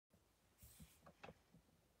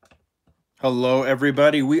Hello,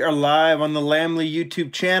 everybody. We are live on the Lamley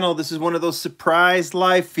YouTube channel. This is one of those surprise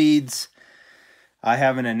live feeds. I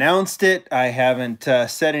haven't announced it. I haven't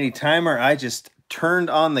set any timer. I just turned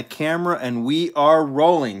on the camera and we are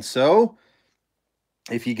rolling. So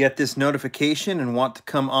if you get this notification and want to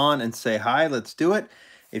come on and say hi, let's do it.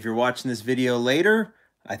 If you're watching this video later,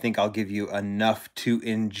 I think I'll give you enough to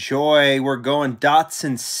enjoy. We're going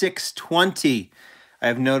Datsun 620.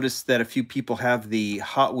 I've noticed that a few people have the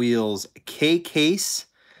Hot Wheels K case,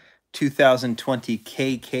 2020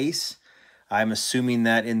 K case. I'm assuming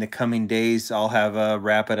that in the coming days, I'll have a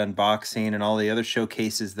rapid unboxing and all the other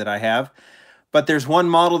showcases that I have. But there's one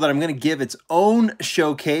model that I'm going to give its own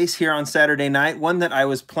showcase here on Saturday night, one that I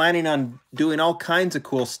was planning on doing all kinds of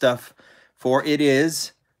cool stuff for. It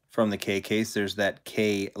is, from the K case, there's that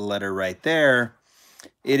K letter right there.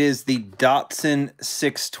 It is the Datsun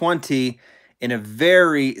 620 in a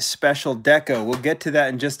very special deco. We'll get to that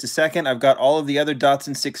in just a second. I've got all of the other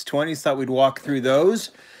Datsun 620s, thought we'd walk through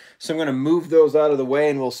those. So I'm going to move those out of the way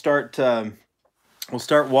and we'll start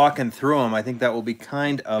walking through them. I think that will be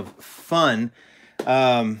kind of fun.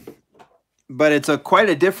 But it's quite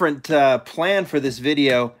a different plan for this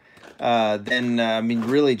video than, I mean,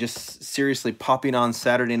 really just seriously popping on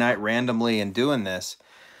Saturday night randomly and doing this.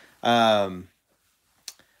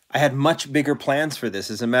 I had much bigger plans for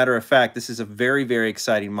this. As a matter of fact, this is a very, very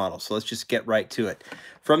exciting model. So let's just get right to it.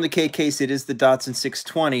 From the K case, it is the Datsun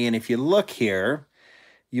 620. And if you look here,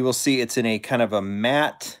 you will see it's in a kind of a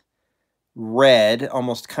matte red,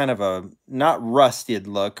 almost kind of a, not rusted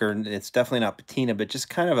look, or it's definitely not patina, but just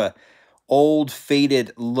kind of a old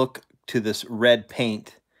faded look to this red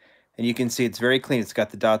paint. And you can see it's very clean. It's got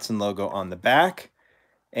the Datsun logo on the back.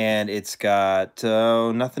 And it's got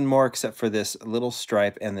nothing more except for this little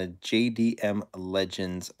stripe and the JDM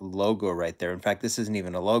Legends logo right there. In fact, this isn't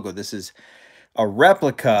even a logo. This is a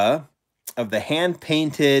replica of the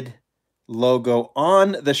hand-painted logo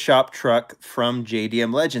on the shop truck from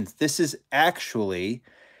JDM Legends. This is actually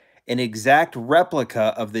an exact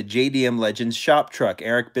replica of the JDM Legends shop truck.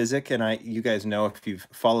 Eric Bizik and I, you guys know if you've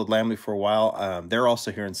followed Lamley for a while, they're also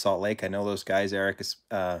here in Salt Lake. I know those guys.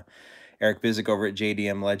 Eric Bizik over at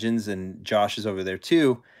JDM Legends, and Josh is over there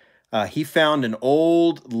too. He found an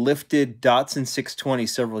old lifted Datsun 620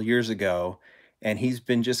 several years ago, and he's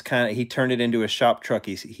been just kind of, he turned it into a shop truck.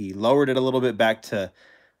 He lowered it a little bit back to,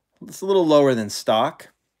 it's a little lower than stock.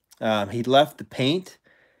 He left the paint,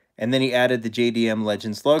 and then he added the JDM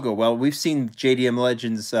Legends logo. Well, we've seen JDM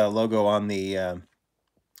Legends logo on the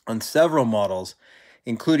on several models,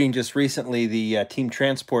 including just recently the Team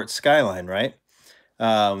Transport Skyline, right?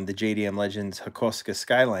 The JDM Legends Hakosuka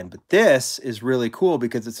Skyline. But this is really cool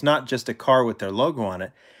because it's not just a car with their logo on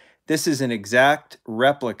it. This is an exact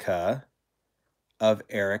replica of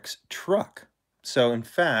Eric's truck. So in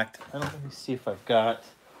fact, let me see if I've got,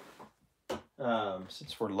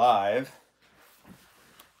 since we're live,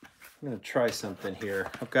 I'm going to try something here.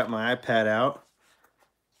 I've got my iPad out,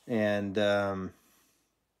 and I'm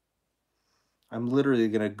literally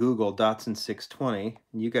going to Google Datsun 620,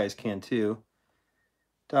 and you guys can too.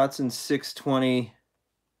 Datsun 620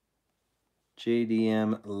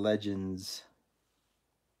 JDM Legends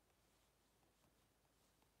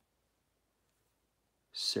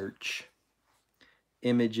search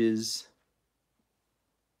images.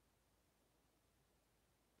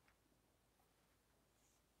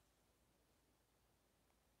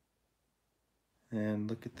 And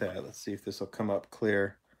look at that. Let's see if this will come up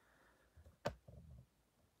clear. Of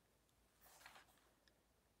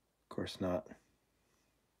course not.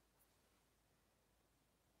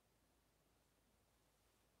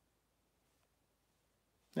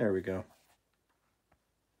 There we go.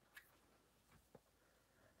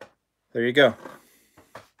 There you go.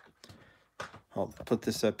 I'll put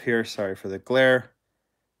this up here. Sorry for the glare.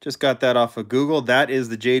 Just got that off of Google. That is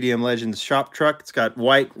the JDM Legends shop truck. It's got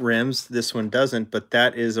white rims. This one doesn't, but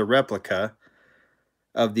that is a replica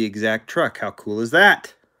of the exact truck. How cool is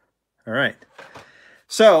that? All right.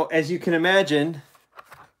 So, as you can imagine,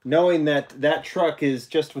 knowing that that truck is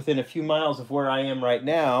just within a few miles of where I am right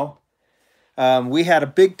now, we had a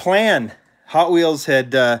big plan. Hot Wheels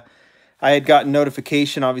had, I had gotten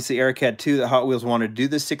notification, obviously Eric had too, that Hot Wheels wanted to do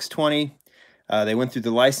the 620. They went through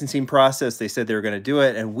the licensing process. They said they were going to do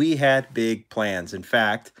it, and we had big plans. In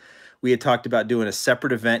fact, we had talked about doing a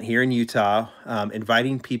separate event here in Utah,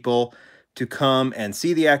 inviting people to come and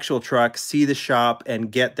see the actual truck, see the shop,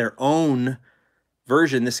 and get their own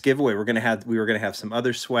version. This giveaway, we were going to have some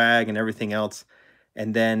other swag and everything else.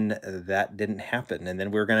 And then that didn't happen. And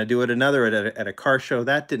then we were going to do it another at a car show.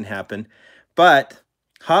 That didn't happen. But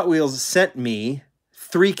Hot Wheels sent me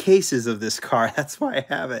 3 cases of this car. That's why I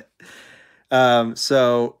have it.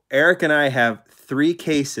 So Eric and I have 3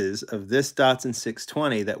 cases of this Datsun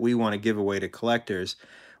 620 that we want to give away to collectors.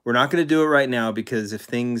 We're not going to do it right now because if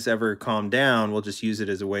things ever calm down, we'll just use it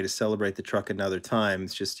as a way to celebrate the truck another time.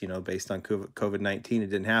 It's just, you know, based on COVID-19, it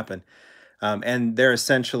didn't happen. And they're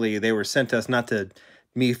essentially, they were sent to us not to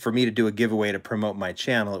for me to do a giveaway to promote my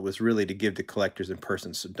channel. It was really to give to collectors in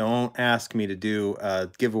person. So don't ask me to do a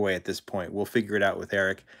giveaway at this point. We'll figure it out with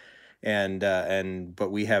Eric.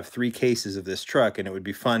 But we have 3 cases of this truck, and it would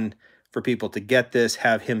be fun for people to get this,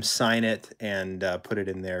 have him sign it, and put it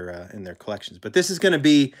in their collections. But this is going to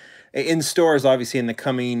be in stores, obviously, in the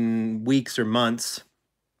coming weeks or months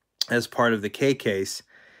as part of the K case.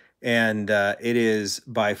 And it is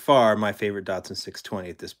by far my favorite Datsun 620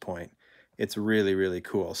 at this point. It's really, really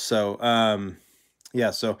cool. So,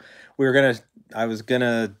 yeah, so I was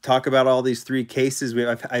gonna talk about all these 3 cases.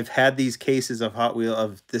 I've had these cases of Hot Wheel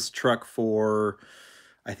of this truck for,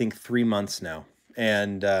 I think, 3 months now.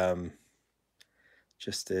 And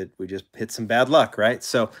we just hit some bad luck, right?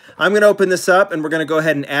 So I'm gonna open this up and we're gonna go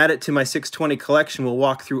ahead and add it to my 620 collection. We'll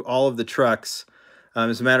walk through all of the trucks.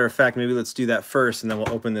 As a matter of fact, maybe let's do that first and then we'll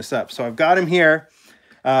open this up. So I've got him here.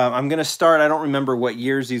 I'm going to start, I don't remember what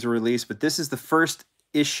years these were released, but this is the first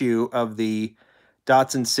issue of the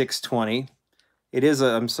Datsun 620. It is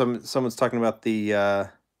someone's talking about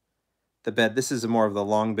the bed. This is more of the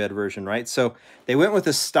long bed version, right? So they went with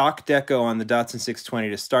a stock deco on the Datsun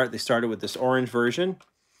 620 to start. They started with this orange version.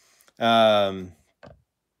 Let's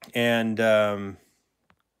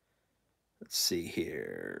see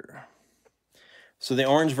here. So the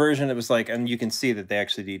orange version, it was like, and you can see that they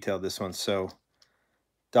actually detailed this one. So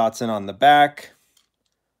Datsun on the back,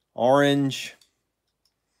 orange.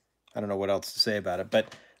 I don't know what else to say about it,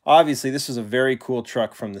 but obviously this was a very cool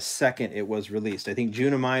truck from the second it was released. I think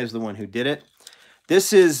Junimai is the one who did it.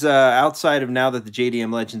 This is outside of now that the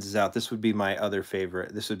JDM Legends is out. This would be my other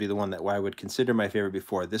favorite. This would be the one that I would consider my favorite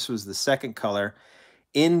before. This was the second color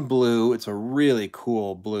in blue. It's a really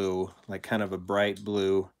cool blue, like kind of a bright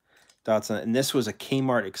blue. Datsun, and this was a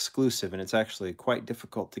Kmart exclusive, and it's actually quite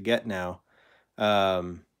difficult to get now,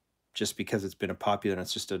 just because it's been a popular, and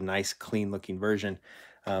it's just a nice, clean-looking version.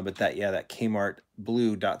 But that Kmart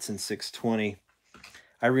blue Datsun 620.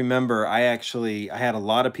 I remember I had a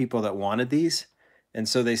lot of people that wanted these, and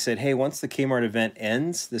so they said, hey, once the Kmart event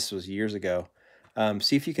ends, this was years ago,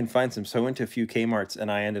 see if you can find some. So I went to a few Kmarts,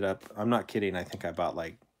 and I ended up, I'm not kidding, I think I bought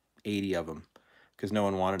like 80 of them. Because no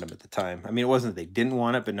one wanted them at the time. I mean, it wasn't that they didn't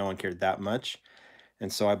want it, but no one cared that much.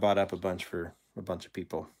 And so I bought up a bunch for a bunch of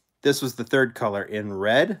people. This was the third color in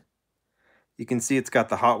red. You can see it's got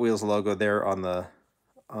the Hot Wheels logo there on the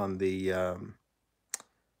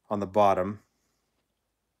bottom.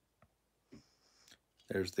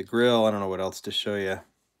 There's the grill. I don't know what else to show you.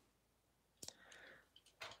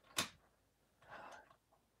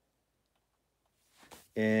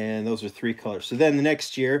 And those are 3 colors. So then the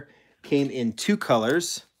next year came in 2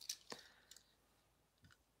 colors.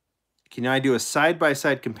 Can I do a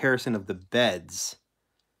side-by-side comparison of the beds?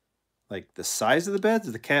 Like the size of the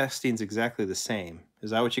beds, the casting's exactly the same. Is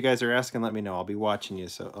that what you guys are asking? Let me know. I'll be watching you,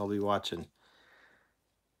 so I'll be watching.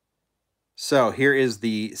 So here is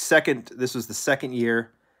the second, this was the second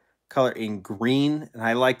year, color in green. And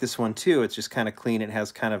I like this one too. It's just kind of clean. It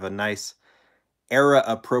has kind of a nice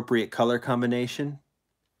era-appropriate color combination.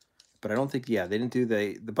 But I don't think, yeah, they didn't do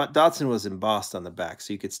the Datsun was embossed on the back,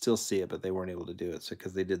 so you could still see it, but they weren't able to do it. So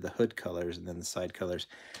because they did the hood colors and then the side colors.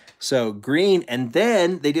 So green, and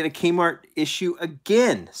then they did a Kmart issue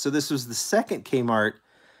again. So this was the second Kmart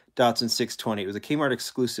Datsun 620. It was a Kmart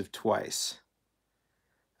exclusive twice.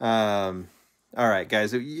 All right,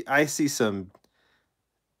 guys, I see some.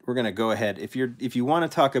 We're gonna go ahead. If you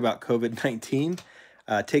want to talk about COVID-19,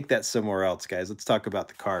 take that somewhere else, guys. Let's talk about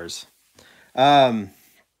the cars.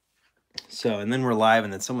 So, and then we're live,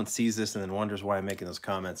 and then someone sees this and then wonders why I'm making those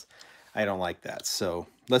comments. I don't like that. So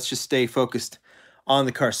let's just stay focused on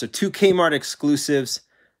the car. So 2 Kmart exclusives,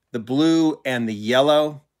 the blue and the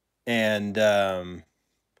yellow. And I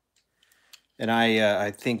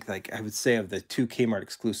think, like, I would say of the 2 Kmart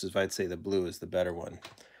exclusives, I'd say the blue is the better one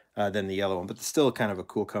than the yellow one, but it's still kind of a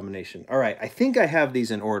cool combination. All right, I think I have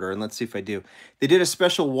these in order, and let's see if I do. They did a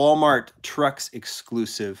special Walmart Trucks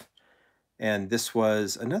exclusive. And this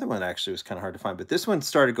was another one that actually was kind of hard to find. But this one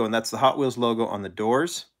started going, that's the Hot Wheels logo on the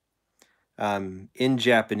doors in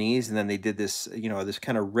Japanese. And then they did this, you know, this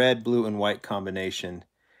kind of red, blue, and white combination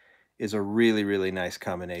is a really, really nice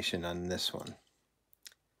combination on this one.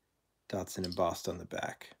 Datsun embossed on the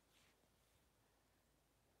back.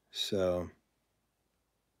 So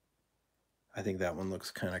I think that one looks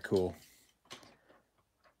kind of cool.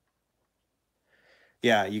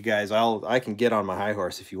 Yeah, you guys, I can get on my high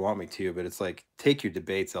horse if you want me to, but it's like, take your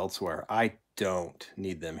debates elsewhere. I don't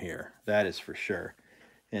need them here. That is for sure.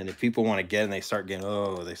 And if people want to get and they start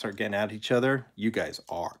getting at each other, you guys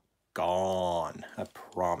are gone. I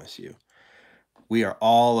promise you. We are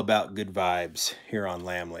all about good vibes here on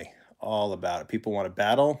Lamley. All about it. People want to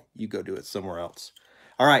battle, you go do it somewhere else.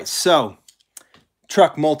 All right, so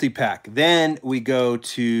truck multi-pack. Then we go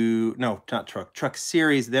to, no, not truck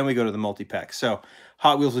series. Then we go to the multi-pack. So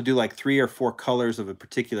Hot Wheels will do like 3 or 4 colors of a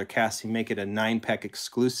particular casting, make it a 9-pack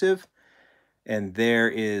exclusive. And there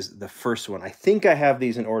is the first one. I think I have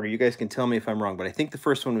these in order. You guys can tell me if I'm wrong, but I think the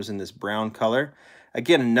first one was in this brown color.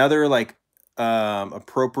 Again, another like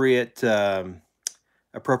appropriate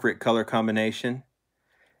color combination.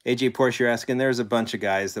 AJ Porsche, you're asking. There's a bunch of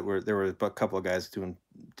guys there were a couple of guys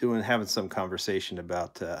having some conversation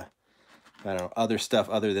about I don't know, other stuff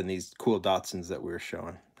other than these cool Datsuns that we were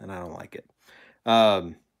showing, and I don't like it.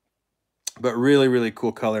 But really, really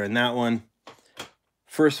cool color in that one.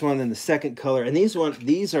 First one and the second color, and these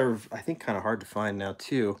are I think kind of hard to find now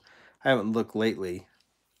too. I haven't looked lately.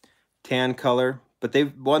 Tan color, but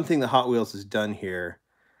one thing that Hot Wheels has done here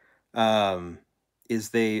is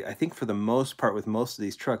I think for the most part with most of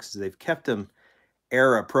these trucks, is they've kept them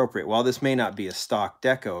era appropriate. While this may not be a stock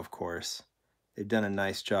deco, of course, they've done a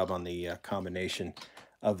nice job on the combination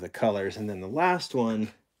of the colors. And then the last one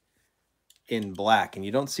in black, and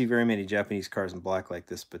you don't see very many Japanese cars in black like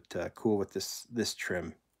this, but cool with this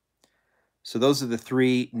trim. So those are the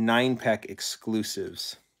 3 9-pack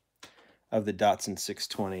exclusives of the Datsun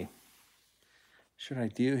 620. Should I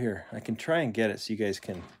do here? I can try and get it so you guys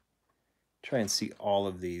can try and see all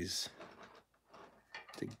of these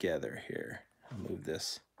together here. I'll move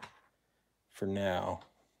this for now.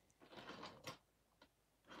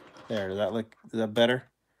 There, is that better?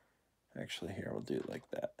 Actually, here, we'll do it like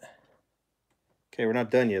that. Okay, we're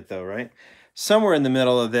not done yet though, right? Somewhere in the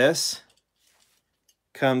middle of this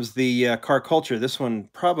comes the Car Culture. This one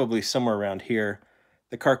probably somewhere around here.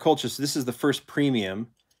 The Car Culture, so this is the first premium.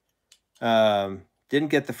 Didn't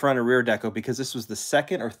get the front or rear deco because this was the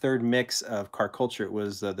second or third mix of Car Culture. It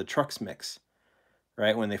was the trucks mix,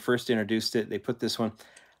 right? When they first introduced it, they put this one.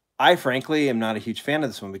 I frankly am not a huge fan of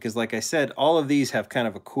this one because, like I said, all of these have kind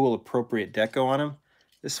of a cool, appropriate deco on them.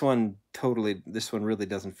 This one really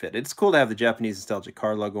doesn't fit. It's cool to have the Japanese nostalgic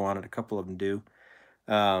car logo on it. A couple of them do.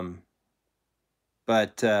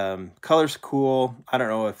 But color's cool. I don't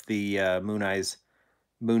know if the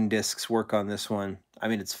moon discs work on this one. I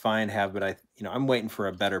mean, it's fine to have, but I'm waiting for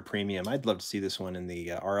a better premium. I'd love to see this one in the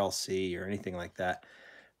RLC or anything like that.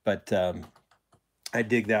 But I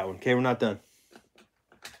dig that one. Okay, we're not done.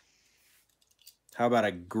 How about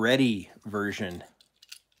a Gretty version?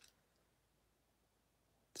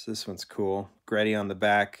 So this one's cool. Gretty on the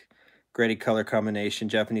back. Gretty color combination.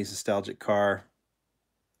 Japanese nostalgic car.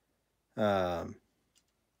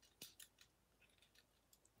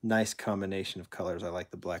 Nice combination of colors. I like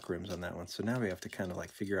the black rims on that one. So now we have to kind of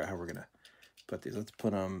like figure out how we're going to put these. Let's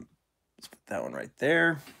put that one right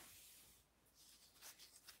there.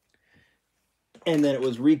 And then it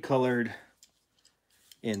was recolored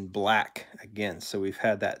in black again. So we've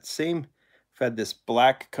had we've had this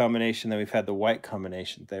black combination, then we've had the white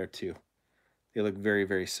combination there too. They look very,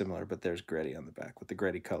 very similar, but there's Gretty on the back with the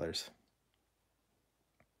Gretty colors.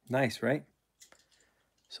 Nice, right?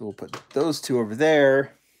 So we'll put those two over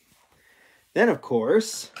there. Then, of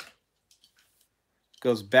course,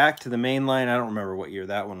 goes back to the main line. I don't remember what year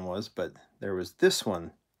that one was, but there was this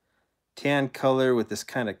one. Tan color with this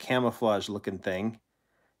kind of camouflage looking thing.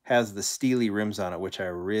 Has the steely rims on it, which I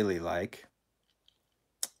really like.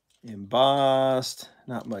 Embossed,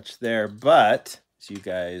 not much there, but as you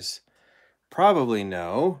guys probably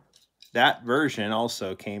know, that version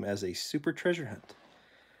also came as a super treasure hunt.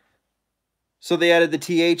 So they added the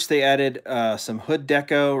TH, they added some hood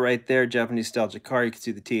deco right there, Japanese nostalgic car. You can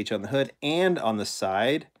see the TH on the hood and on the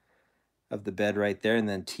side of the bed right there, and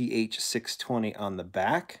then TH620 on the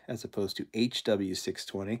back as opposed to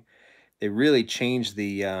HW620. They really changed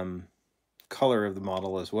the color of the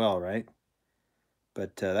model as well, right?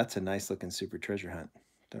 But that's a nice looking super treasure hunt,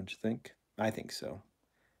 don't you think? I think so.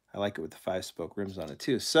 I like it with the 5-spoke rims on it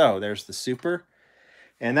too. So there's the super.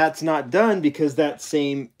 And that's not done because that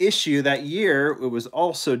same issue that year, it was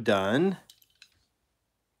also done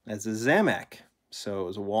as a Zamac. So it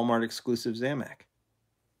was a Walmart exclusive Zamac.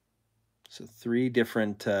 So three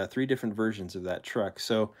different versions of that truck.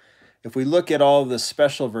 So if we look at all the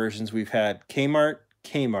special versions, we've had Kmart,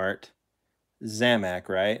 Zamac,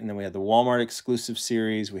 right? And then we had the Walmart exclusive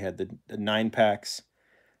series. We had the 9-packs,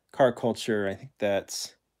 Car Culture. I think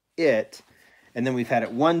that's it. And then we've had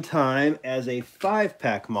it one time as a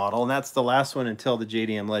 5-pack model, and that's the last one until the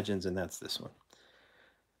JDM Legends, and that's this one.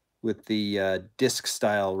 With the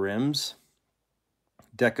disc-style rims.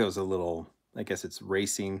 Deco's a little, I guess it's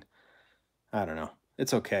racing. I don't know.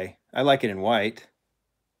 It's okay. I like it in white.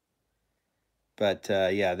 But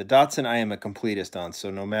yeah, the Datsun I am a completist on, so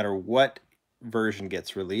no matter what version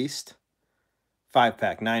gets released,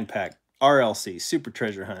 5-pack, 9-pack, RLC, Super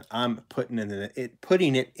Treasure Hunt, I'm putting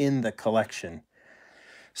it in the collection.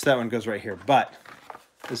 So that one goes right here. But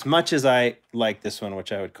as much as I like this one,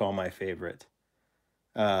 which I would call my favorite,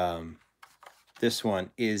 this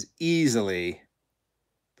one is easily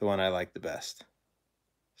the one I like the best.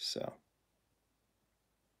 So,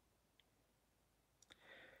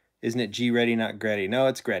 isn't it G-ready, not Gretty? No,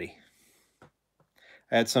 it's Gretty.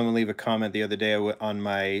 I had someone leave a comment the other day on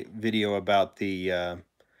my video about the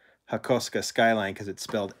Hakosuka Skyline because it's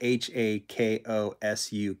spelled Hakosuka.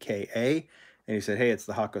 And he said, hey, it's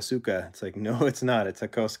the Hakosuka. It's like, no, it's not. It's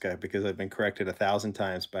Hakosuka, because I've been corrected 1,000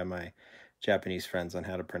 times by my Japanese friends on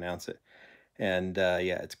how to pronounce it. And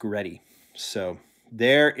yeah, it's Gretty. So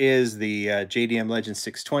there is the JDM Legends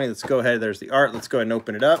 620. Let's go ahead. There's the art. Let's go ahead and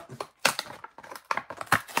open it up.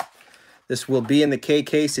 This will be in the K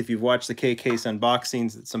case. If you've watched the K case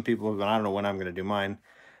unboxings that some people have been, I don't know when I'm going to do mine.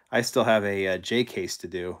 I still have a J case to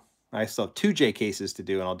do. I still have 2 J cases to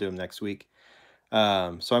do, and I'll do them next week. So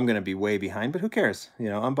I'm going to be way behind, but who cares? You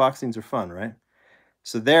know, unboxings are fun, right?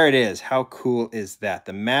 So there it is. How cool is that?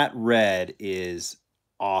 The matte red is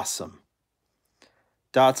awesome.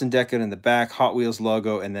 Datsun Deco in the back, Hot Wheels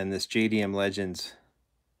logo, and then this JDM Legends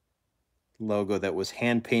logo that was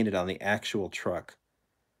hand painted on the actual truck.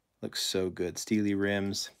 Looks so good. Steely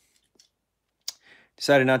rims.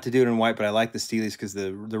 Decided not to do it in white, but I like the Steelies because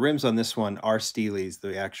the rims on this one are Steelies,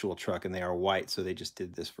 the actual truck, and they are white, so they just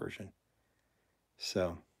did this version.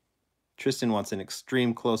 So Tristan wants an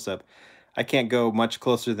extreme close-up. I can't go much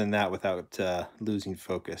closer than that without losing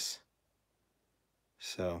focus.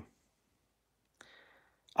 So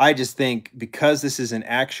I just think because this is an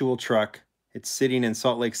actual truck, it's sitting in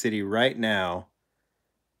Salt Lake City right now.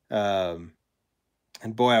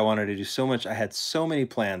 And boy, I wanted to do so much. I had so many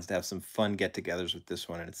plans to have some fun get-togethers with this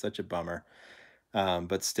one, and it's such a bummer.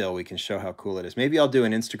 But still, we can show how cool it is. Maybe I'll do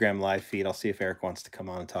an Instagram live feed. I'll see if Eric wants to come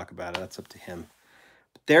on and talk about it. That's up to him.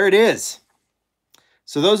 But there it is.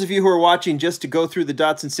 So those of you who are watching just to go through the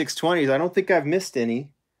Datsun 620s, I don't think I've missed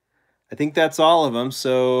any. I think that's all of them.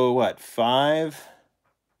 So what, 5,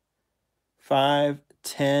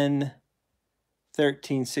 10,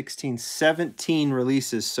 13, 16, 17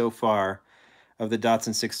 releases so far of the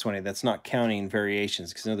Datsun 620. That's not counting variations,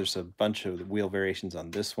 because I know there's a bunch of wheel variations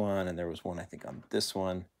on this one, and there was one, I think, on this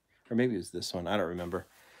one, or maybe it was this one. I don't remember.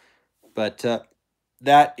 But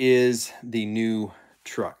that is the new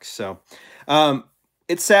truck. So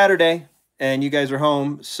it's Saturday, and you guys are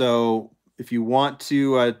home. So if you want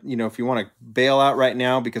to, you know, if you want to bail out right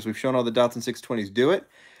now because we've shown all the Datsun 620s, do it.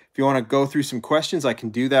 If you want to go through some questions, I can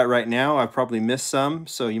do that right now. I've probably missed some,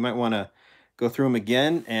 so you might want to go through them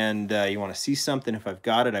again, and you want to see something. If I've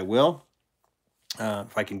got it, I will,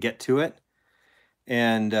 if I can get to it.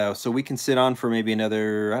 And so we can sit on for maybe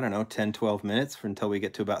another, I don't know, 10, 12 minutes until we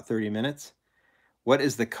get to about 30 minutes. What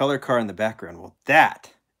is the color car in the background? Well,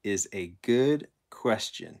 that is a good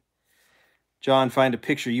question. John, find a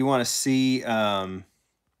picture you want to see.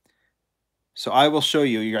 So I will show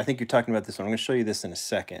you. I think you're talking about this one. I'm going to show you this in a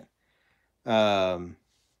second.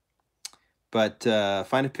 But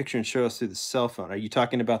find a picture and show us through the cell phone. Are you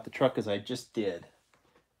talking about the truck? As I just did.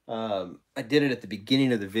 I did it at the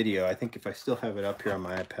beginning of the video. I think if I still have it up here on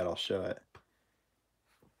my iPad, I'll show it.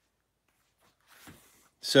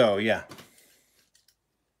 So, yeah.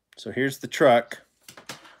 So here's the truck.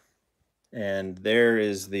 And there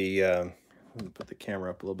is the, let me put the camera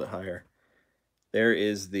up a little bit higher. There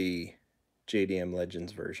is the JDM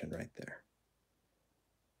Legends version right there.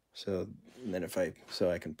 So, and then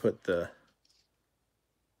so I can put the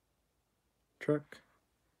truck,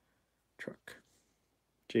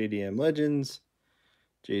 JDM Legends,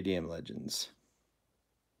 JDM Legends.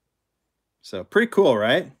 So pretty cool,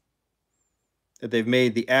 right? That they've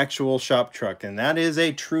made the actual shop truck, and that is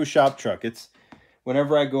a true shop truck. It's,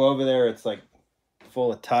 whenever I go over there, it's like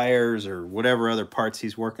full of tires or whatever other parts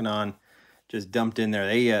he's working on, just dumped in there.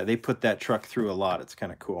 They put that truck through a lot. It's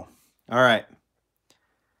kind of cool. All right.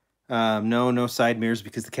 No side mirrors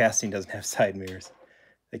because the casting doesn't have side mirrors.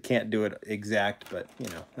 They can't do it exact, but, you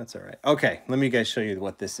know, that's all right. Okay, let me guys show you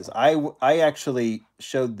what this is. I actually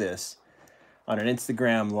showed this on an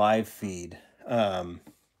Instagram live feed a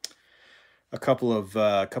couple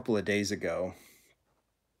of days ago.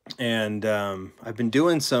 And I've been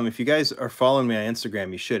doing some, if you guys are following me on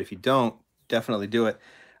Instagram, you should. If you don't, definitely do it.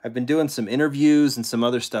 I've been doing some interviews and some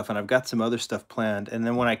other stuff, and I've got some other stuff planned. And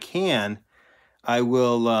then when I can, I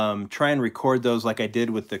will try and record those like I did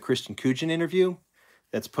with the Christian Kujin interview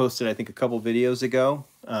that's posted, I think, a couple videos ago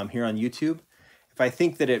here on YouTube. If I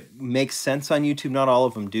think that it makes sense on YouTube, not all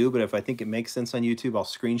of them do, but if I think it makes sense on YouTube,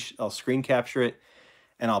 I'll screen capture it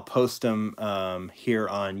and I'll post them here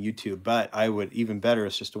on YouTube. But I would, even better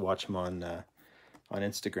is just to watch them on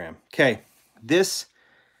Instagram. Okay,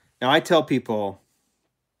 now I tell people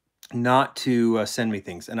not to send me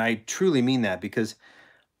things, and I truly mean that, because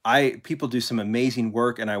people do some amazing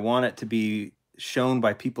work, and I want it to be shown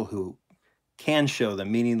by people who can show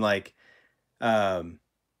them, meaning like I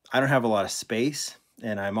don't have a lot of space,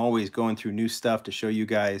 and I'm always going through new stuff to show you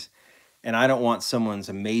guys, and I don't want someone's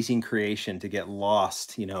amazing creation to get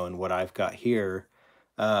lost, you know, in what I've got here.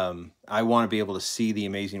 I want to be able to see the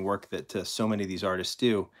amazing work that so many of these artists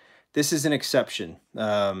do. This is an exception.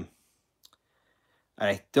 I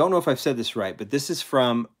don't know if I've said this right, but this is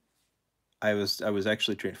from, I was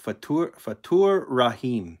actually trained, Fatur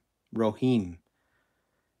Rohim.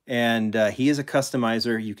 And he is a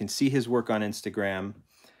customizer. You can see his work on Instagram.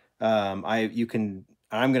 I'm going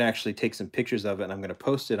to actually take some pictures of it, and I'm going to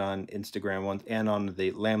post it on Instagram and on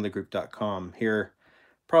the lamleygroup.com here,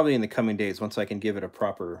 probably in the coming days, once I can give it a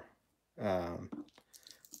proper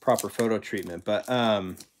photo treatment. But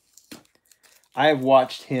I have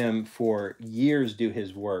watched him for years do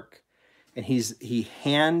his work, and he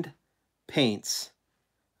hand paints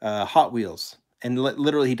Hot Wheels, and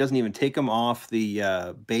literally he doesn't even take them off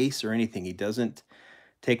the base or anything. He doesn't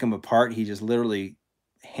take them apart. He just literally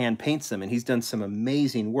hand paints them, and he's done some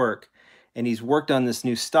amazing work, and he's worked on this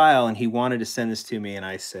new style, and he wanted to send this to me, and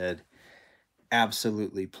I said,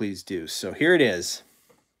 absolutely, please do. So here it is.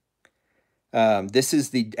 This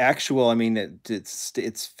is the actual, I mean,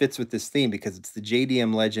 it fits with this theme because it's the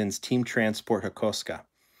JDM Legends Team Transport Hakoska.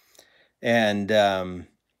 And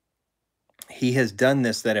he has done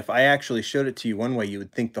this that if I actually showed it to you one way, you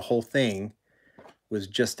would think the whole thing was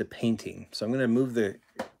just a painting. So I'm going to move the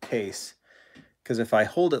case, because if I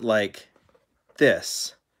hold it like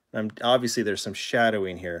this, obviously there's some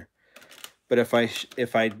shadowing here, but if I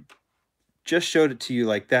just showed it to you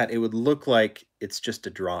like that, it would look like it's just a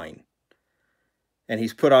drawing. And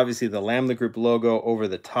he's put obviously the Lamley Group logo over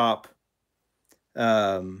the top.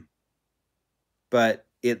 But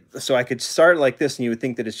so I could start like this, and you would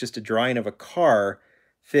think that it's just a drawing of a car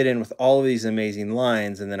fit in with all of these amazing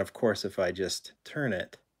lines. And then of course, if I just turn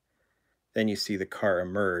it, then you see the car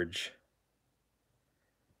emerge,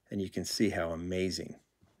 and you can see how amazing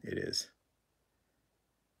it is.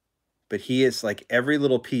 But he is like, every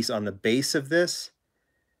little piece on the base of this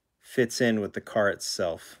fits in with the car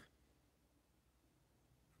itself.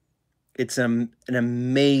 It's an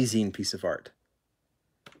amazing piece of art.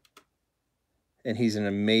 And he's an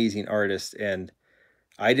amazing artist. And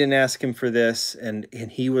I didn't ask him for this. And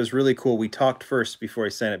he was really cool. We talked first before I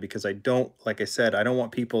sent it, because I don't, like I said, I don't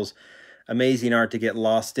want people's amazing art to get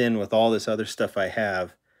lost in with all this other stuff I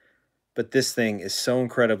have. But this thing is so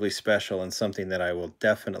incredibly special, and something that I will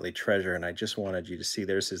definitely treasure. And I just wanted you to see,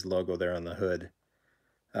 there's his logo there on the hood,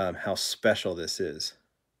 how special this is.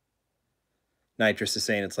 Nitrous is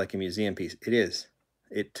saying it's like a museum piece. It is.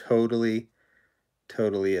 It totally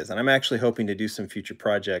is. And I'm actually hoping to do some future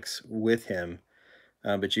projects with him.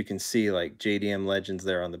 But you can see like JDM Legends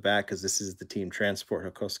there on the back, because this is the Team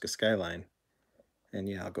Transport Hakoska skyline. And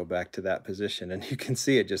yeah, I'll go back to that position, and you can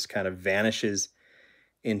see it just kind of vanishes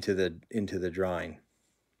into the drawing,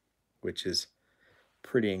 which is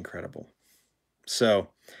pretty incredible. So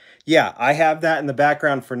yeah, I have that in the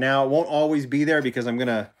background for now. It won't always be there, because I'm going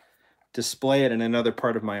to display it in another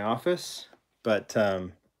part of my office. But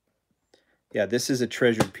yeah, this is a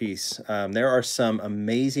treasured piece. There are some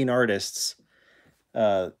amazing artists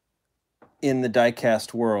in the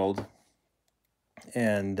diecast world,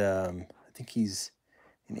 and I think he's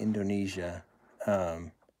in Indonesia.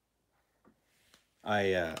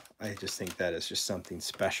 I just think that is just something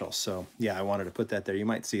special. So yeah, I wanted to put that there. You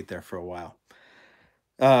might see it there for a while.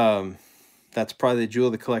 That's probably the jewel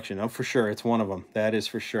of the collection. Oh, for sure, it's one of them. That is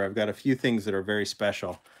for sure. I've got a few things that are very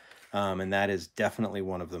special, and that is definitely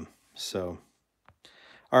one of them. So,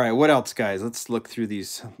 all right, what else, guys? Let's look through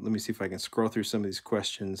these. Let me see if I can scroll through some of these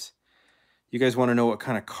questions. You guys want to know what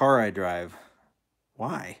kind of car I drive?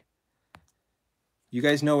 Why? You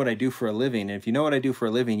guys know what I do for a living, and if you know what I do for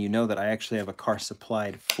a living, you know that I actually have a car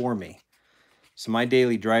supplied for me. So my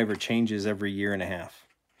daily driver changes every year and a half.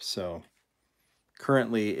 So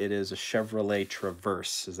currently, it is a Chevrolet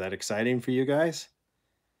Traverse. Is that exciting for you guys?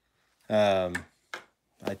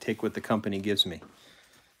 I take what the company gives me.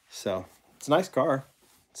 So it's a nice car.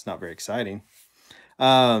 It's not very exciting.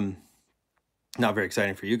 Not very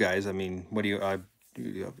exciting for you guys. I mean, what do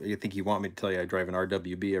you think you want me to tell you I drive an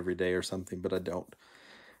RWB every day or something, but I don't.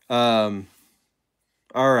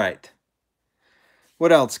 All right.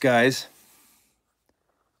 What else, guys?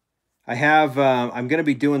 I have, I'm going to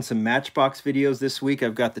be doing some Matchbox videos this week.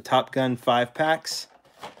 I've got the Top Gun 5-packs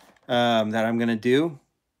that I'm going to do.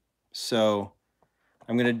 So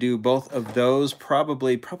I'm going to do both of those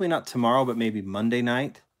probably not tomorrow, but maybe Monday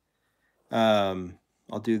night.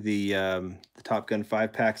 I'll do the Top Gun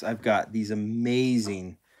 5-packs. I've got these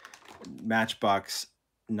amazing Matchbox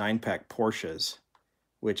 9-pack Porsches,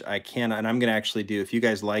 which I can, and I'm going to actually do, if you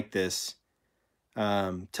guys like this,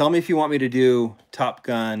 tell me if you want me to do Top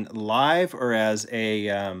Gun live or as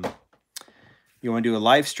a, you want to do a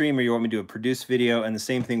live stream or you want me to do a produced video. And the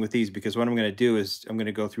same thing with these, because what I'm going to do is I'm going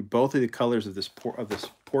to go through both of the colors of this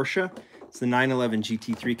Porsche. It's the 911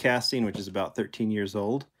 GT3 casting, which is about 13 years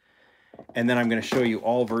old. And then I'm going to show you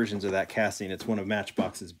all versions of that casting. It's one of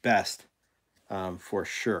Matchbox's best, for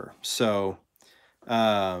sure. So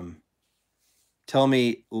tell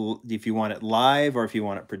me if you want it live or if you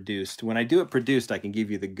want it produced. When I do it produced, I can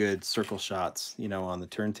give you the good circle shots, you know, on the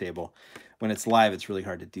turntable. When it's live, it's really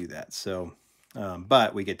hard to do that. So,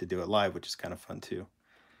 but we get to do it live, which is kind of fun too.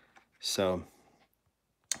 So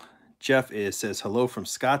Jeff says, hello from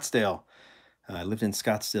Scottsdale. I lived in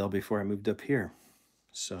Scottsdale before I moved up here.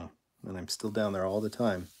 So, and I'm still down there all the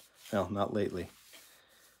time. Well, not lately.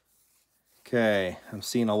 Okay, I'm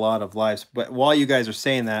seeing a lot of lives. But while you guys are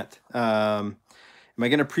saying that, am I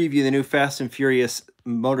going to preview the new Fast and Furious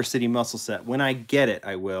Motor City Muscle Set? When I get it,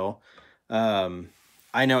 I will.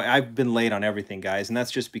 I know I've been late on everything, guys, and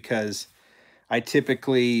that's just because I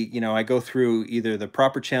typically, you know, I go through either the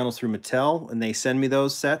proper channels through Mattel, and they send me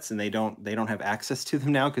those sets, and they don't have access to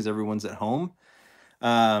them now because everyone's at home.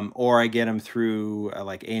 Or I get them through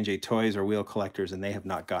like A&J Toys or Wheel Collectors, and they have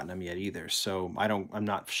not gotten them yet either. So I'm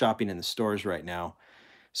not shopping in the stores right now.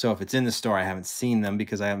 So if it's in the store, I haven't seen them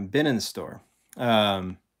because I haven't been in the store.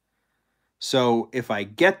 So if I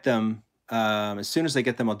get them, as soon as I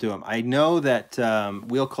get them, I'll do them. I know that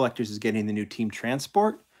Wheel Collectors is getting the new Team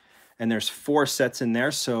Transport, and there's 4 sets in there,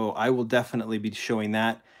 so I will definitely be showing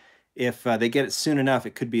that. If they get it soon enough,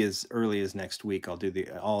 it could be as early as next week. I'll do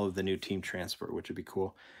all of the new Team Transport, which would be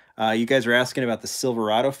cool. You guys are asking about the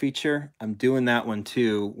Silverado feature. I'm doing that one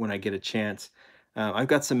too when I get a chance. I've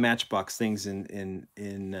got some Matchbox things in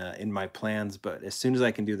my plans, but as soon as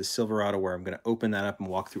I can do the Silverado, where I'm going to open that up and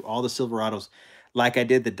walk through all the Silverados, like I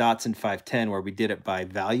did the Datsun 510, where we did it by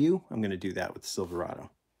value, I'm going to do that with the Silverado.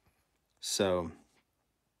 So,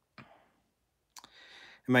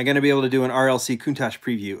 am I going to be able to do an RLC Countach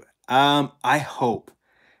preview? I hope.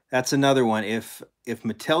 That's another one. If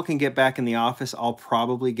Mattel can get back in the office, I'll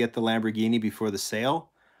probably get the Lamborghini before the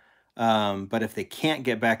sale. But if they can't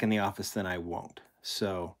get back in the office, then I won't.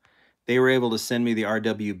 So they were able to send me the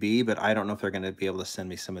RWB, but I don't know if they're going to be able to send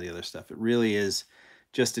me some of the other stuff. It really is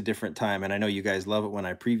just a different time. And I know you guys love it when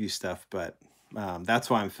I preview stuff, but that's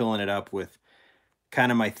why I'm filling it up with kind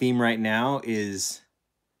of my theme right now is,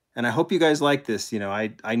 and I hope you guys like this. You know,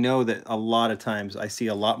 I know that a lot of times I see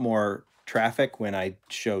a lot more traffic when I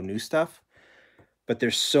show new stuff, but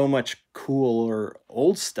there's so much cooler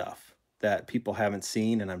old stuff that people haven't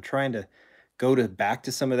seen, and I'm trying to go back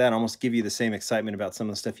to some of that, almost give you the same excitement about some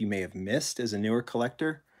of the stuff you may have missed as a newer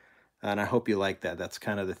collector. And I hope you like that. That's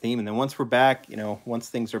kind of the theme. And then once we're back, you know, once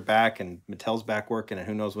things are back and Mattel's back working, and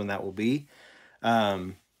who knows when that will be,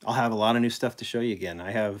 I'll have a lot of new stuff to show you again.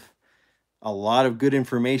 I have a lot of good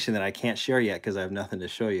information that I can't share yet because I have nothing to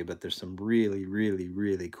show you, but there's some really, really,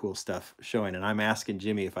 really cool stuff showing. And I'm asking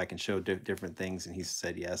Jimmy if I can show different things, and he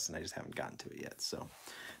said yes, and I just haven't gotten to it yet. So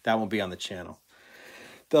that won't be on the channel.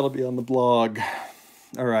 That'll be on the blog.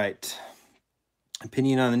 All right.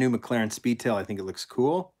 Opinion on the new McLaren Speedtail. I think it looks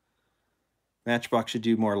cool. Matchbox should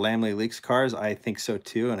do more Lamley Leaks cars. I think so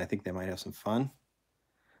too, and I think they might have some fun.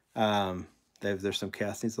 There's some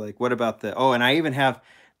castings like, what about the, oh, and I even have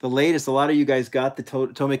the latest. A lot of you guys got the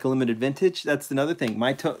Tomica Limited Vintage. That's another thing.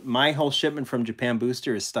 My whole shipment from Japan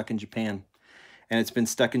Booster is stuck in Japan, and it's been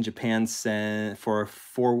stuck in Japan for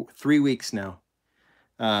 3 weeks now.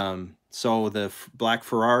 So the black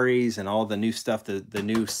Ferraris and all the new stuff, the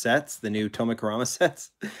new sets, the new Tomikarama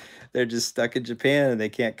sets, they're just stuck in Japan and they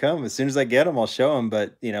can't come. As soon as I get them, I'll show them.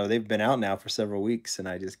 But, you know, they've been out now for several weeks and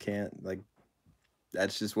I just can't, like,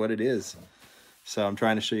 that's just what it is. So I'm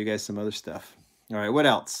trying to show you guys some other stuff. All right, what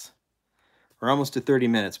else? We're almost to 30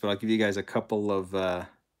 minutes, but I'll give you guys a couple of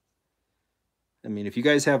I mean, if you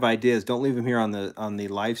guys have ideas, don't leave them here on the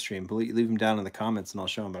live stream. Leave them down in the comments, and I'll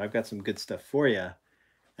show them. But I've got some good stuff for you,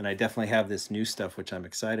 and I definitely have this new stuff which I'm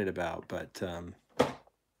excited about. But the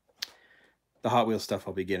Hot Wheels stuff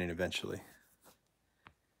I'll be getting eventually.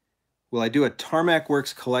 Will I do a Tarmac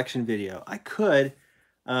Works collection video? I could.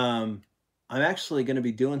 I'm actually going to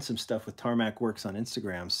be doing some stuff with Tarmac Works on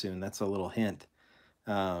Instagram soon. That's a little hint.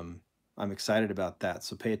 I'm excited about that,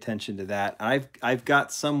 so pay attention to that. I've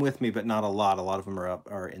got some with me, but not a lot. A lot of them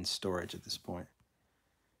are in storage at this point.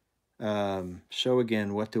 Show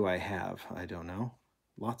again. What do I have? I don't know.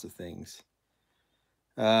 Lots of things.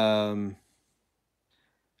 I'm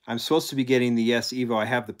supposed to be getting the Yes Evo. I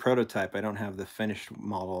have the prototype. I don't have the finished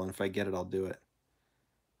model, and if I get it, I'll do it.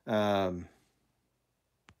 How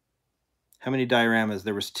many dioramas?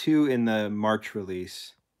 There was 2 in the March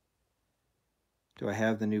release. Do I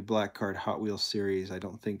have the new Black Card Hot Wheels series? I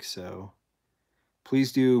don't think so.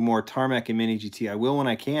 Please do more Tarmac and Mini GT. I will when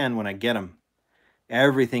I can, when I get them.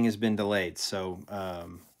 Everything has been delayed, so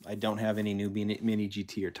I don't have any new Mini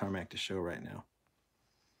GT or Tarmac to show right now.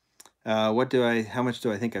 How much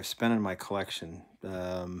do I think I've spent on my collection?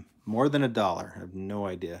 More than $1. I have no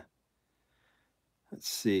idea. Let's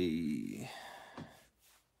see.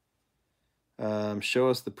 Show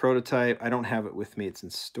us the prototype. I don't have it with me. It's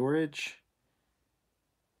in storage.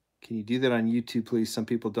 Can you do that on YouTube, please? Some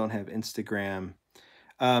people don't have Instagram.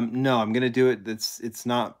 No, I'm going to do it. It's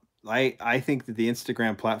not. I think that the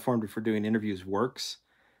Instagram platform for doing interviews works.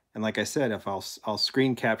 And like I said, if I'll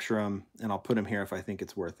screen capture them and I'll put them here if I think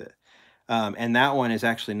it's worth it. And that one is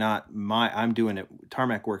actually not I'm doing it.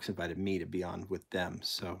 Tarmac Works invited me to be on with them,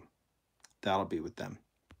 so that'll be with them.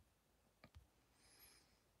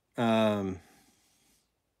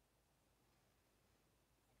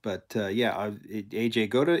 Yeah, AJ,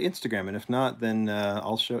 go to Instagram, and if not, then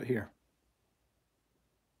I'll show it here.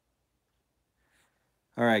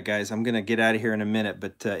 All right, guys, I'm gonna get out of here in a minute,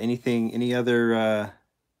 but any other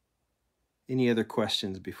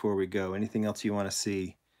questions before we go? Anything else you want to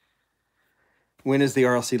see? When is the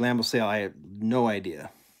RLC Lambo sale? I have no idea.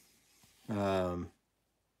 BRE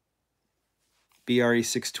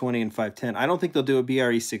 620 and 510. I don't think they'll do a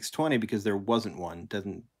BRE 620 because there wasn't one.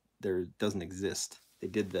 Doesn't exist. They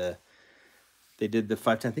did the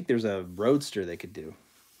 510. I think there's a Roadster they could do.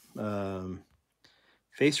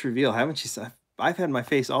 Face reveal. Haven't you? I've had my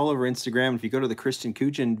face all over Instagram. If you go to the Christian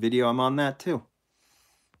Kujin video, I'm on that too.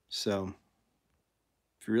 So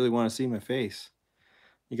if you really want to see my face,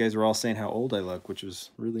 you guys were all saying how old I look, which was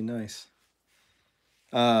really nice.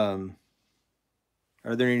 Are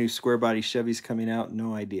there any new square body Chevys coming out?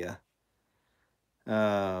 No idea.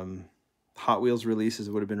 Hot Wheels releases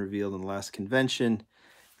would have been revealed in the last convention.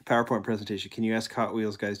 The PowerPoint presentation. Can you ask Hot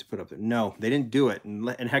Wheels guys to put up there? No, they didn't do it. And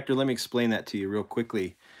Hector, let me explain that to you real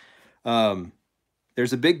quickly.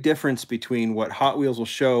 There's a big difference between what Hot Wheels will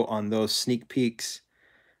show on those sneak peeks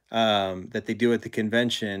that they do at the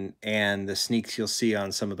convention and the sneaks you'll see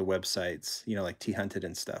on some of the websites, you know, like T-Hunted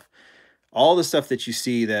and stuff. All the stuff that you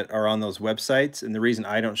see that are on those websites, and the reason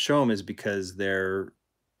I don't show them is because they're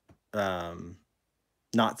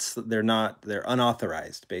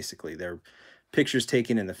unauthorized, basically. They're pictures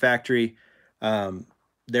taken in the factory.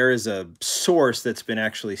 There is a source that's been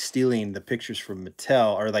actually stealing the pictures from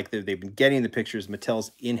Mattel, or like they've been getting the pictures,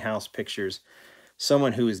 Mattel's in-house pictures.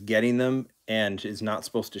 Someone who is getting them and is not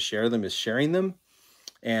supposed to share them is sharing them.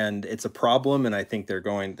 And it's a problem, and I think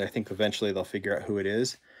eventually they'll figure out who it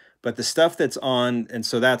is. But the stuff that's on, and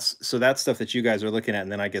so that's stuff that you guys are looking at,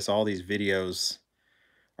 and then I guess all these videos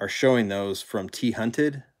are showing those from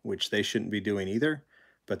T-Hunted, which they shouldn't be doing either,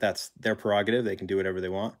 but that's their prerogative. They can do whatever they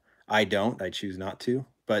want. I don't. I choose not to.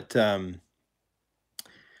 But and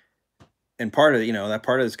part of that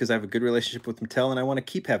part of it is because I have a good relationship with Mattel, and I want to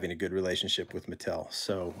keep having a good relationship with Mattel.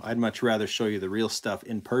 So I'd much rather show you the real stuff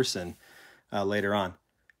in person later on.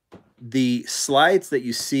 The slides that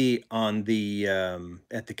you see on the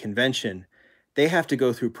at the convention, they have to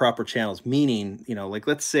go through proper channels, meaning, you know, like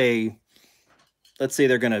let's say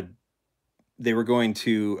they were going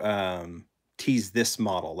to tease this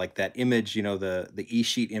model, like that image, you know, the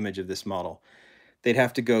e-sheet image of this model. They'd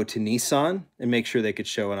have to go to Nissan and make sure they could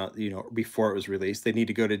show it, you know, before it was released. They need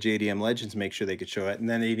to go to JDM Legends, make sure they could show it, and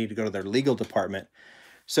then they need to go to their legal department.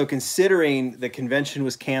 So considering the convention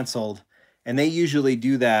was canceled, and they usually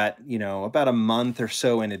do that, you know, about a month or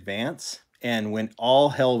so in advance, and when all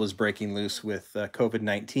hell was breaking loose with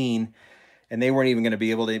COVID-19, and they weren't even going to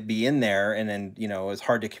be able to be in there, and then, you know, it was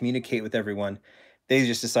hard to communicate with everyone, they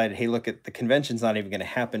just decided, hey, look, the convention's not even going to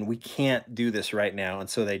happen. We can't do this right now, and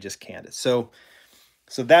so they just can't. So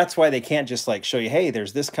So that's why they can't just like show you, hey,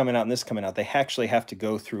 there's this coming out and this coming out. They actually have to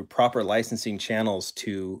go through proper licensing channels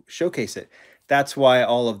to showcase it. That's why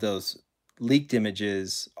all of those leaked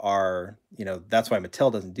images are, you know, that's why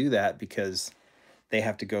Mattel doesn't do that, because they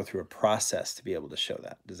have to go through a process to be able to show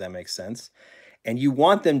that. Does that make sense? And you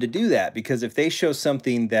want them to do that, because if they show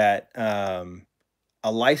something that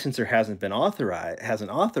a licensor hasn't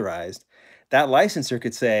authorized, that licensor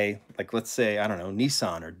could say, like, let's say, I don't know,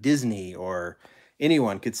 Nissan or Disney or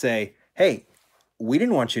anyone could say, hey, we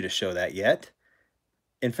didn't want you to show that yet.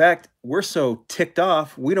 In fact, we're so ticked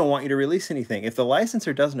off, we don't want you to release anything. If the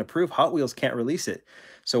licensor doesn't approve, Hot Wheels can't release it.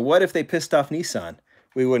 So what if they pissed off Nissan?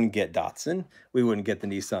 We wouldn't get Datsun. We wouldn't get the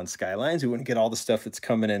Nissan Skylines. We wouldn't get all the stuff that's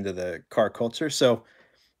coming into the car culture. So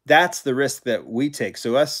that's the risk that we take.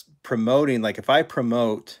 So us promoting, like if I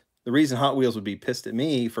promote, the reason Hot Wheels would be pissed at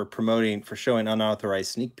me for showing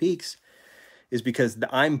unauthorized sneak peeks is because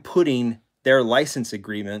I'm putting their license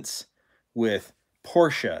agreements with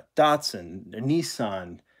Porsche, Datsun,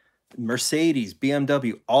 Nissan, Mercedes,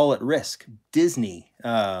 BMW, all at risk. Disney,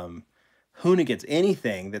 Hoonigans,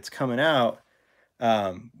 anything that's coming out,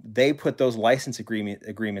 they put those license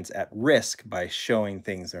agreements at risk by showing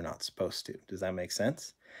things they're not supposed to. Does that make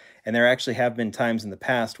sense? And there actually have been times in the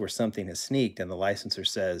past where something has sneaked and the licensor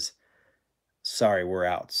says, sorry, we're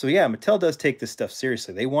out. So yeah, Mattel does take this stuff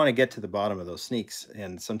seriously. They want to get to the bottom of those sneaks,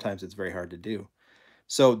 and sometimes it's very hard to do.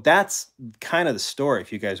 So that's kind of the story,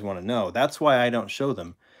 if you guys want to know. That's why I don't show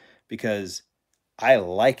them, because I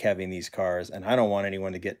like having these cars, and I don't want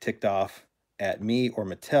anyone to get ticked off at me or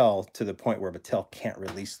Mattel to the point where Mattel can't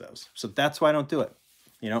release those. So that's why I don't do it.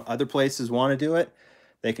 You know, other places want to do it.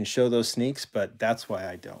 They can show those sneaks, but that's why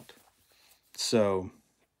I don't. So,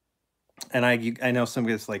 and I know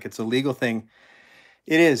somebody's like, it's a legal thing.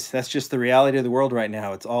 It is. That's just the reality of the world right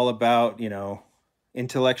now. It's all about, you know,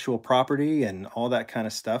 intellectual property and all that kind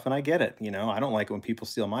of stuff. And I get it. You know, I don't like it when people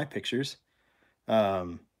steal my pictures,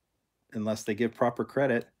 unless they give proper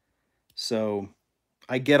credit. So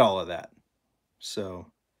I get all of that. So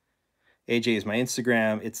AJ is my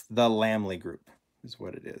Instagram. It's the Lamley group is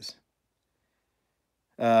what it is.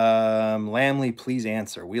 Lamley, please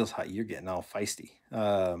answer. Wheels Hot, you're getting all feisty.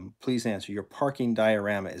 Please answer. Your parking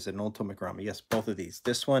diorama is an old Tomicorama. Yes, both of these.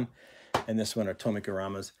 This one and this one are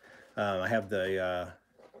Tomicaramas. I have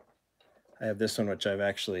this one, which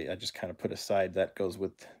I just kind of put aside. That goes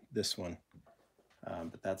with this one.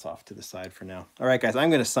 But that's off to the side for now. All right, guys, I'm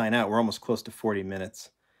going to sign out. We're almost close to 40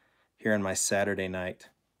 minutes here on my Saturday night.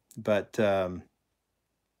 But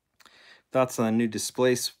thoughts on a new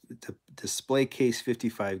display case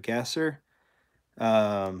 55 gasser.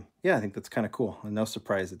 Yeah, I think that's kind of cool. And no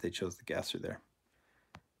surprise that they chose the gasser there.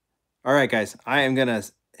 All right, guys, I am going to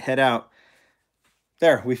head out.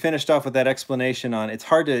 There, we finished off with that explanation on, it's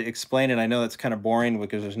hard to explain it. I know that's kind of boring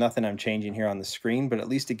because there's nothing I'm changing here on the screen, but at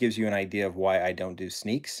least it gives you an idea of why I don't do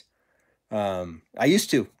sneaks. I used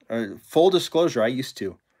to, full disclosure, I used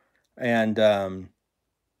to. And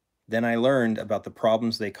then I learned about the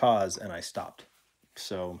problems they cause and I stopped.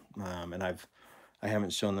 So, and I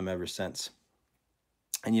haven't shown them ever since.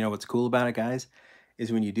 And you know what's cool about it, guys,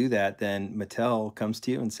 is when you do that, then Mattel comes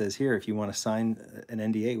to you and says, here, if you want to sign an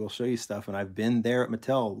NDA, we'll show you stuff. And I've been there at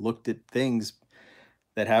Mattel, looked at things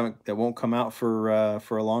that won't come out for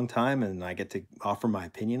a long time, and I get to offer my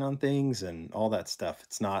opinion on things and all that stuff.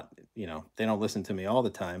 It's not, you know, they don't listen to me all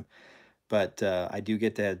the time, but I do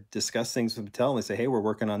get to discuss things with Mattel, and they say, hey, we're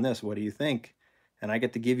working on this. What do you think? And I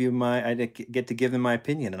get to give them my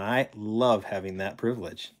opinion, and I love having that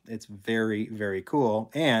privilege. It's very, very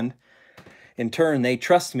cool. And in turn, they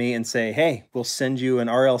trust me and say, hey, we'll send you an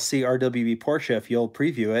RLC RWB Porsche if you'll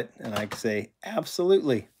preview it. And I say,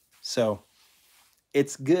 absolutely. So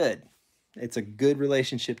it's good. It's a good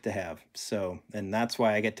relationship to have. So, and that's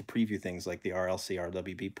why I get to preview things like the RLC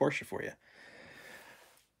RWB Porsche for you.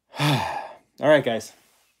 All right, guys,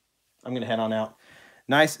 I'm going to head on out.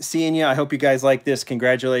 Nice seeing you. I hope you guys like this.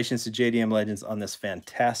 Congratulations to JDM Legends on this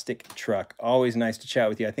fantastic truck. Always nice to chat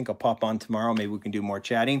with you. I think I'll pop on tomorrow. Maybe we can do more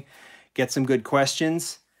chatting. Get some good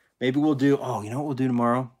questions. Maybe we'll do, oh, you know what we'll do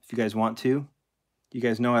tomorrow if you guys want to? You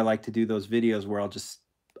guys know I like to do those videos where I'll just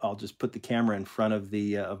put the camera in front of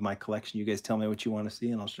the of my collection. You guys tell me what you want to see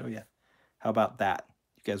and I'll show you. How about that?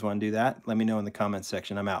 You guys want to do that? Let me know in the comments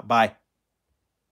section. I'm out. Bye.